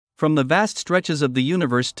From the vast stretches of the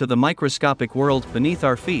universe to the microscopic world beneath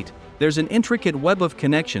our feet, there's an intricate web of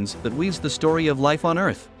connections that weaves the story of life on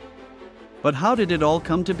Earth. But how did it all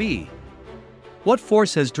come to be? What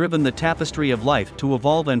force has driven the tapestry of life to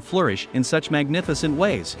evolve and flourish in such magnificent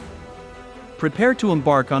ways? Prepare to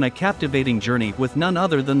embark on a captivating journey with none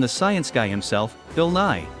other than the science guy himself, Bill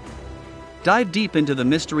Nye. Dive deep into the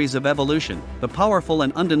mysteries of evolution, the powerful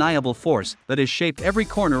and undeniable force that has shaped every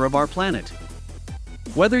corner of our planet.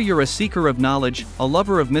 Whether you're a seeker of knowledge, a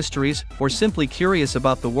lover of mysteries, or simply curious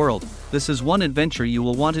about the world, this is one adventure you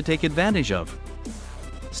will want to take advantage of.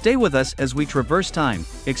 Stay with us as we traverse time,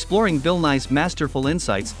 exploring Bill Nye's masterful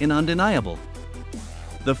insights in Undeniable.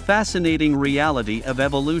 The fascinating reality of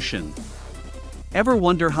evolution. Ever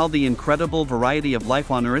wonder how the incredible variety of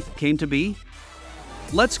life on Earth came to be?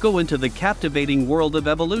 Let's go into the captivating world of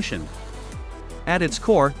evolution. At its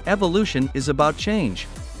core, evolution is about change.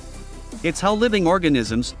 It's how living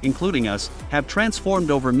organisms, including us, have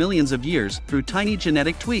transformed over millions of years through tiny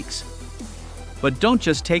genetic tweaks. But don't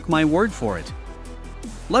just take my word for it.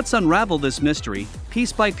 Let's unravel this mystery,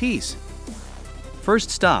 piece by piece.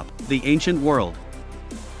 First stop, the ancient world.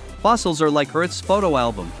 Fossils are like Earth's photo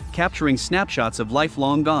album, capturing snapshots of life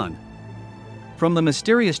long gone. From the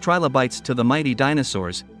mysterious trilobites to the mighty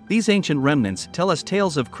dinosaurs, these ancient remnants tell us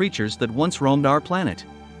tales of creatures that once roamed our planet.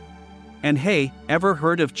 And hey, ever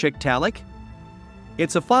heard of Tiktaalik?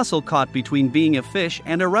 It's a fossil caught between being a fish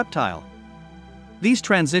and a reptile. These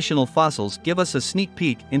transitional fossils give us a sneak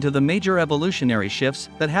peek into the major evolutionary shifts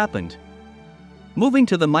that happened. Moving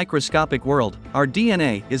to the microscopic world, our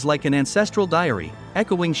DNA is like an ancestral diary,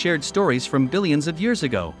 echoing shared stories from billions of years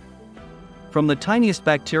ago. From the tiniest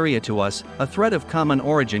bacteria to us, a thread of common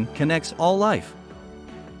origin connects all life.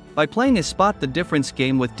 By playing a spot the difference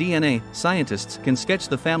game with DNA, scientists can sketch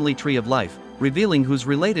the family tree of life, revealing who's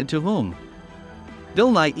related to whom.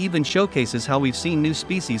 Bill Nye even showcases how we've seen new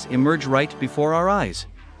species emerge right before our eyes.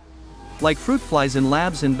 Like fruit flies in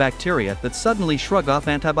labs and bacteria that suddenly shrug off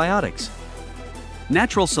antibiotics.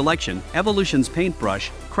 Natural selection, evolution's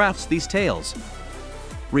paintbrush, crafts these tales.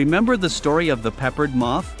 Remember the story of the peppered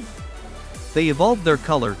moth? They evolved their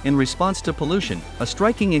color in response to pollution, a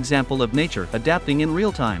striking example of nature adapting in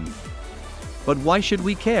real time. But why should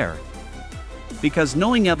we care? Because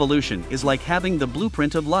knowing evolution is like having the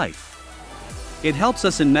blueprint of life. It helps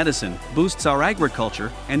us in medicine, boosts our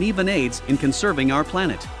agriculture, and even aids in conserving our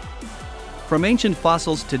planet. From ancient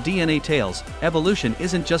fossils to DNA tales, evolution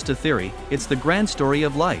isn't just a theory, it's the grand story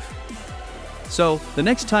of life. So, the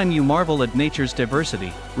next time you marvel at nature's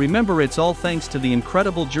diversity, remember it's all thanks to the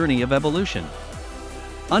incredible journey of evolution.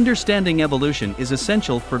 Understanding evolution is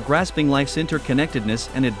essential for grasping life's interconnectedness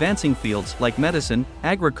and advancing fields like medicine,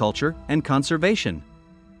 agriculture, and conservation.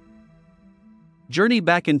 Journey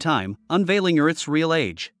back in time, unveiling Earth's real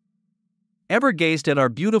age. Ever gazed at our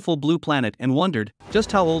beautiful blue planet and wondered,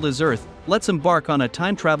 just how old is Earth? Let's embark on a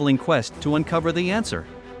time-traveling quest to uncover the answer.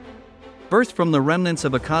 Birthed from the remnants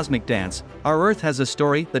of a cosmic dance, our Earth has a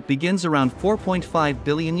story that begins around 4.5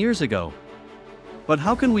 billion years ago. But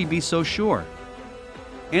how can we be so sure?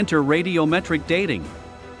 Enter radiometric dating.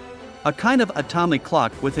 A kind of atomic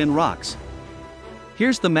clock within rocks.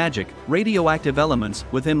 Here's the magic: radioactive elements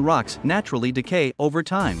within rocks naturally decay over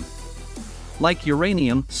time. Like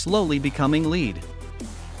uranium slowly becoming lead.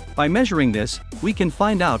 By measuring this, we can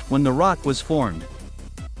find out when the rock was formed.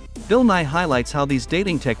 Bill Nye highlights how these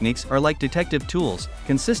dating techniques are like detective tools,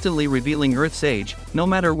 consistently revealing Earth's age, no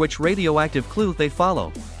matter which radioactive clue they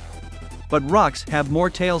follow. But rocks have more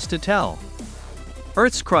tales to tell.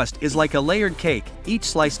 Earth's crust is like a layered cake, each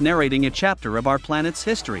slice narrating a chapter of our planet's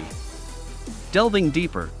history. Delving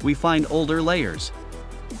deeper, we find older layers.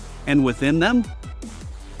 And within them?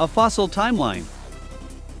 A fossil timeline.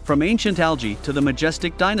 From ancient algae to the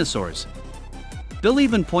majestic dinosaurs. Bill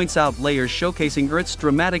even points out layers showcasing Earth's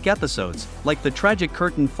dramatic episodes, like the tragic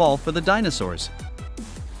curtain fall for the dinosaurs.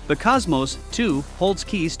 The cosmos, too, holds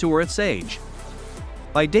keys to Earth's age.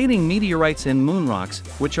 By dating meteorites and moon rocks,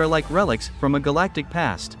 which are like relics from a galactic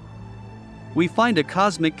past, we find a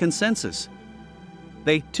cosmic consensus.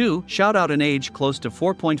 They, too, shout out an age close to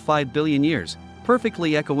 4.5 billion years,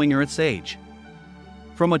 perfectly echoing Earth's age.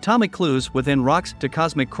 From atomic clues within rocks to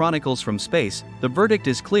cosmic chronicles from space, the verdict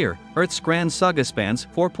is clear: Earth's grand saga spans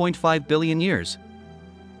 4.5 billion years.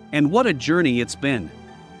 And what a journey it's been!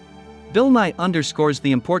 Bill Nye underscores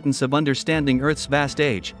the importance of understanding Earth's vast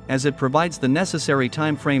age, as it provides the necessary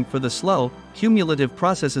time frame for the slow, cumulative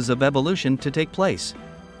processes of evolution to take place.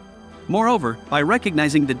 Moreover, by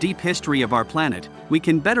recognizing the deep history of our planet, we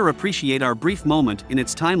can better appreciate our brief moment in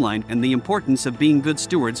its timeline and the importance of being good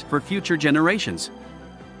stewards for future generations.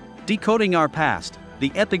 Decoding our past.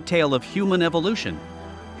 the epic tale of human evolution.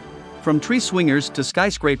 From tree swingers to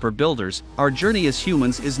skyscraper builders, our journey as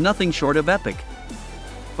humans is nothing short of epic.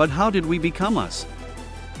 But how did we become us?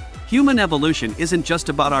 Human evolution isn't just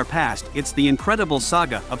about our past, it's the incredible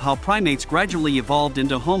saga of how primates gradually evolved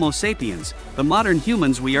into Homo sapiens, the modern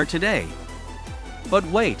humans we are today. But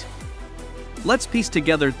wait. Let's piece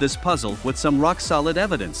together this puzzle with some rock-solid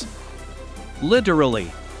evidence.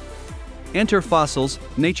 Literally. Enter fossils,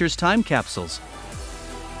 nature's time capsules.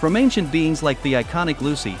 From ancient beings like the iconic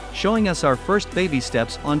Lucy, showing us our first baby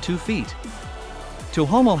steps on 2 feet, to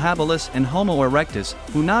Homo habilis and Homo erectus,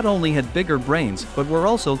 who not only had bigger brains but were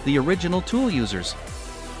also the original tool users.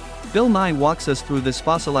 Bill Nye walks us through this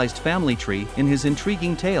fossilized family tree in his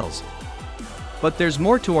intriguing tales. But there's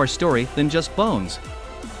more to our story than just bones.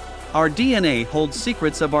 Our DNA holds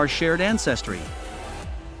secrets of our shared ancestry.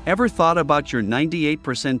 Ever thought about your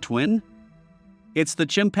 98% twin? It's the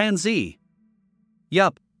chimpanzee.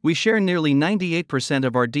 Yup, we share nearly 98%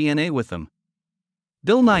 of our DNA with them.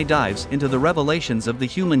 Bill Nye dives into the revelations of the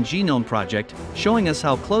Human Genome Project, showing us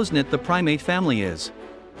how close-knit the primate family is.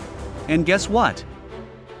 And guess what?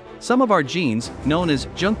 Some of our genes, known as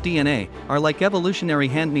junk DNA, are like evolutionary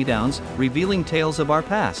hand-me-downs, revealing tales of our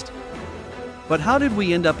past. But how did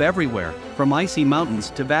we end up everywhere, from icy mountains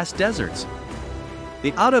to vast deserts?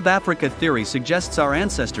 The Out of Africa theory suggests our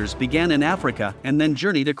ancestors began in Africa and then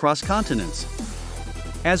journeyed across continents.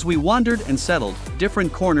 As we wandered and settled,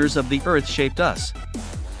 different corners of the earth shaped us.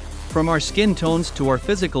 From our skin tones to our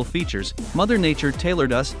physical features, Mother Nature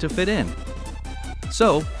tailored us to fit in.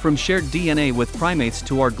 So, from shared DNA with primates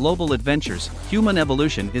to our global adventures, human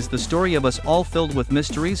evolution is the story of us all filled with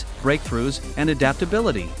mysteries, breakthroughs, and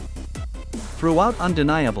adaptability. Throughout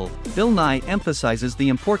Undeniable, Bill Nye emphasizes the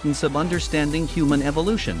importance of understanding human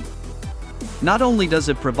evolution. Not only does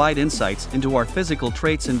it provide insights into our physical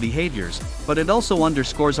traits and behaviors, but it also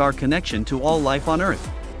underscores our connection to all life on Earth.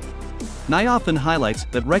 Nye often highlights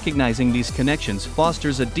that recognizing these connections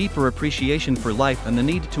fosters a deeper appreciation for life and the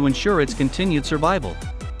need to ensure its continued survival.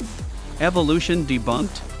 Evolution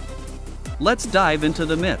debunked? Let's dive into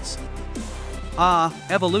the myths.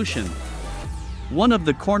 Evolution. One of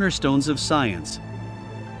the cornerstones of science.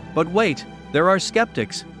 But wait, there are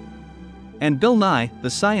skeptics. And Bill Nye, the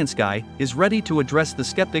science guy, is ready to address the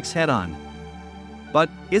skeptics head-on. But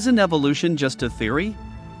isn't evolution just a theory?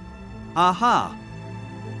 Aha!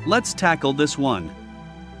 Let's tackle this one.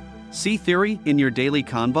 See theory in your daily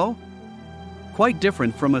convo? Quite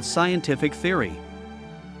different from a scientific theory.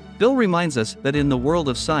 Bill reminds us that in the world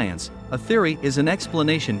of science, a theory is an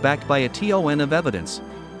explanation backed by a ton of evidence.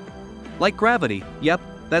 Like gravity, yep,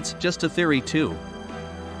 that's just a theory too.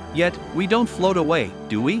 Yet, we don't float away,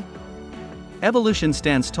 do we? Evolution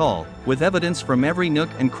stands tall, with evidence from every nook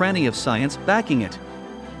and cranny of science backing it.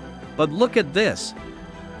 But look at this.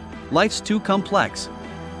 Life's too complex.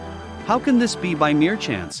 How can this be by mere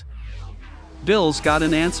chance? Bill's got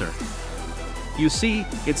an answer. You see,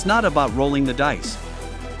 it's not about rolling the dice.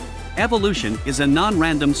 Evolution is a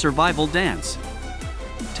non-random survival dance.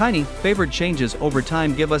 Tiny, favored changes over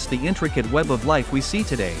time give us the intricate web of life we see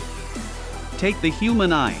today. Take the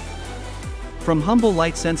human eye. From humble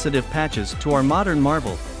light-sensitive patches to our modern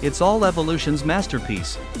marvel, it's all evolution's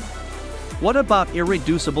masterpiece. What about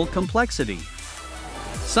irreducible complexity?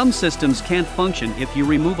 Some systems can't function if you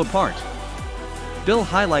remove a part. Bill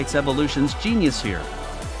highlights evolution's genius here.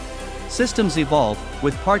 Systems evolve,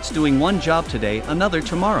 with parts doing one job today, another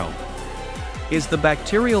tomorrow. Is the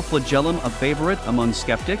bacterial flagellum a favorite among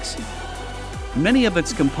skeptics? Many of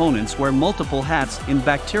its components wear multiple hats in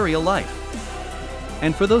bacterial life.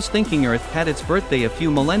 And for those thinking Earth had its birthday a few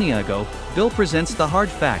millennia ago, Bill presents the hard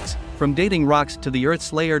facts. From dating rocks to the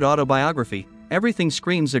Earth's layered autobiography, everything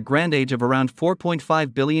screams a grand age of around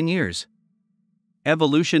 4.5 billion years.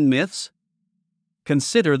 Evolution myths?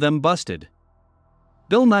 Consider them busted.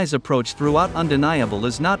 Bill Nye's approach throughout Undeniable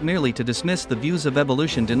is not merely to dismiss the views of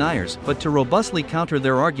evolution deniers but to robustly counter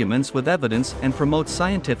their arguments with evidence and promote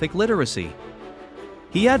scientific literacy.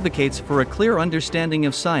 He advocates for a clear understanding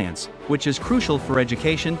of science, which is crucial for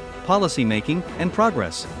education, policymaking, and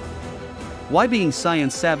progress. Why being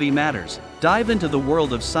science-savvy matters. Dive into the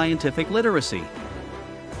world of scientific literacy.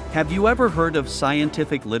 Have you ever heard of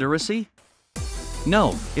scientific literacy?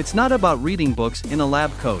 No, it's not about reading books in a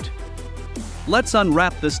lab coat. Let's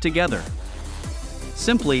unwrap this together.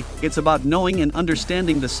 Simply, it's about knowing and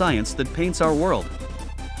understanding the science that paints our world.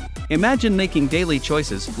 Imagine making daily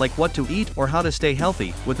choices like what to eat or how to stay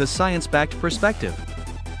healthy with a science-backed perspective.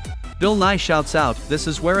 Bill Nye shouts out, this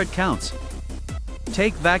is where it counts.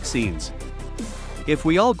 Take vaccines. If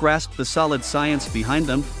we all grasp the solid science behind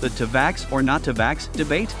them, the to vax or not to vax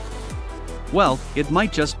debate? well, it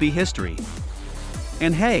might just be history.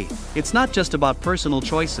 And hey, it's not just about personal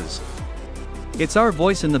choices. It's our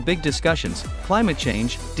voice in the big discussions: climate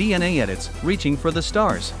change, DNA edits, reaching for the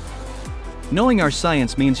stars. Knowing our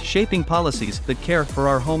science means shaping policies that care for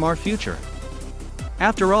our home, our future.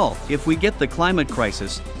 After all, if we get the climate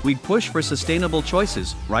crisis, we'd push for sustainable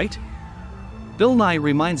choices, right? Bill Nye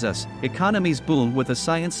reminds us, economies boom with a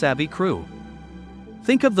science-savvy crew.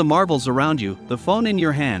 Think of the marvels around you, the phone in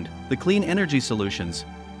your hand, the clean energy solutions.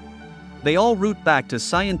 They all root back to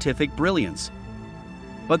scientific brilliance.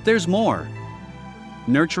 But there's more.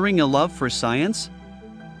 Nurturing a love for science?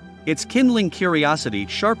 It's kindling curiosity,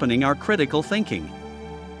 sharpening our critical thinking.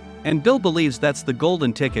 And Bill believes that's the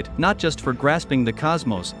golden ticket, not just for grasping the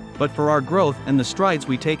cosmos, but for our growth and the strides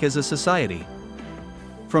we take as a society.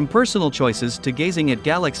 From personal choices to gazing at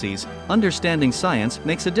galaxies, understanding science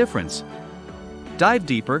makes a difference. Dive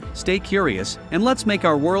deeper, stay curious, and let's make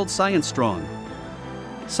our world science strong.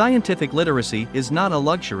 Scientific literacy is not a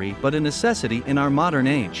luxury but a necessity in our modern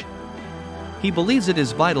age. He believes it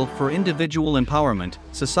is vital for individual empowerment,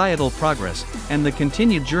 societal progress, and the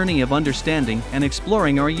continued journey of understanding and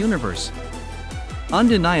exploring our universe.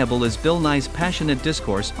 Undeniable is Bill Nye's passionate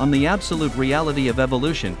discourse on the absolute reality of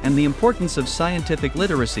evolution and the importance of scientific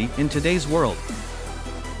literacy in today's world.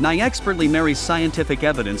 Nye expertly marries scientific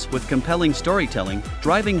evidence with compelling storytelling,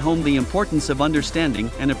 driving home the importance of understanding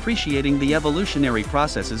and appreciating the evolutionary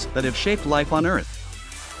processes that have shaped life on Earth.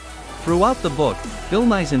 Throughout the book, Bill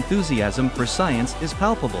Nye's enthusiasm for science is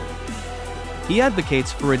palpable. He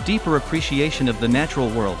advocates for a deeper appreciation of the natural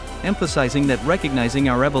world, emphasizing that recognizing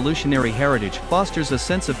our evolutionary heritage fosters a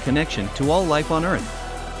sense of connection to all life on Earth.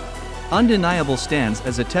 Undeniable stands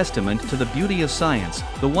as a testament to the beauty of science,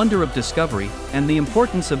 the wonder of discovery, and the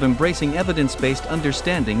importance of embracing evidence-based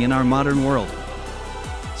understanding in our modern world.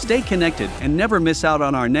 Stay connected and never miss out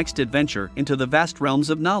on our next adventure into the vast realms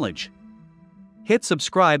of knowledge. Hit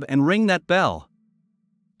subscribe and ring that bell.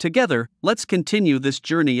 Together, let's continue this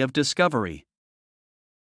journey of discovery.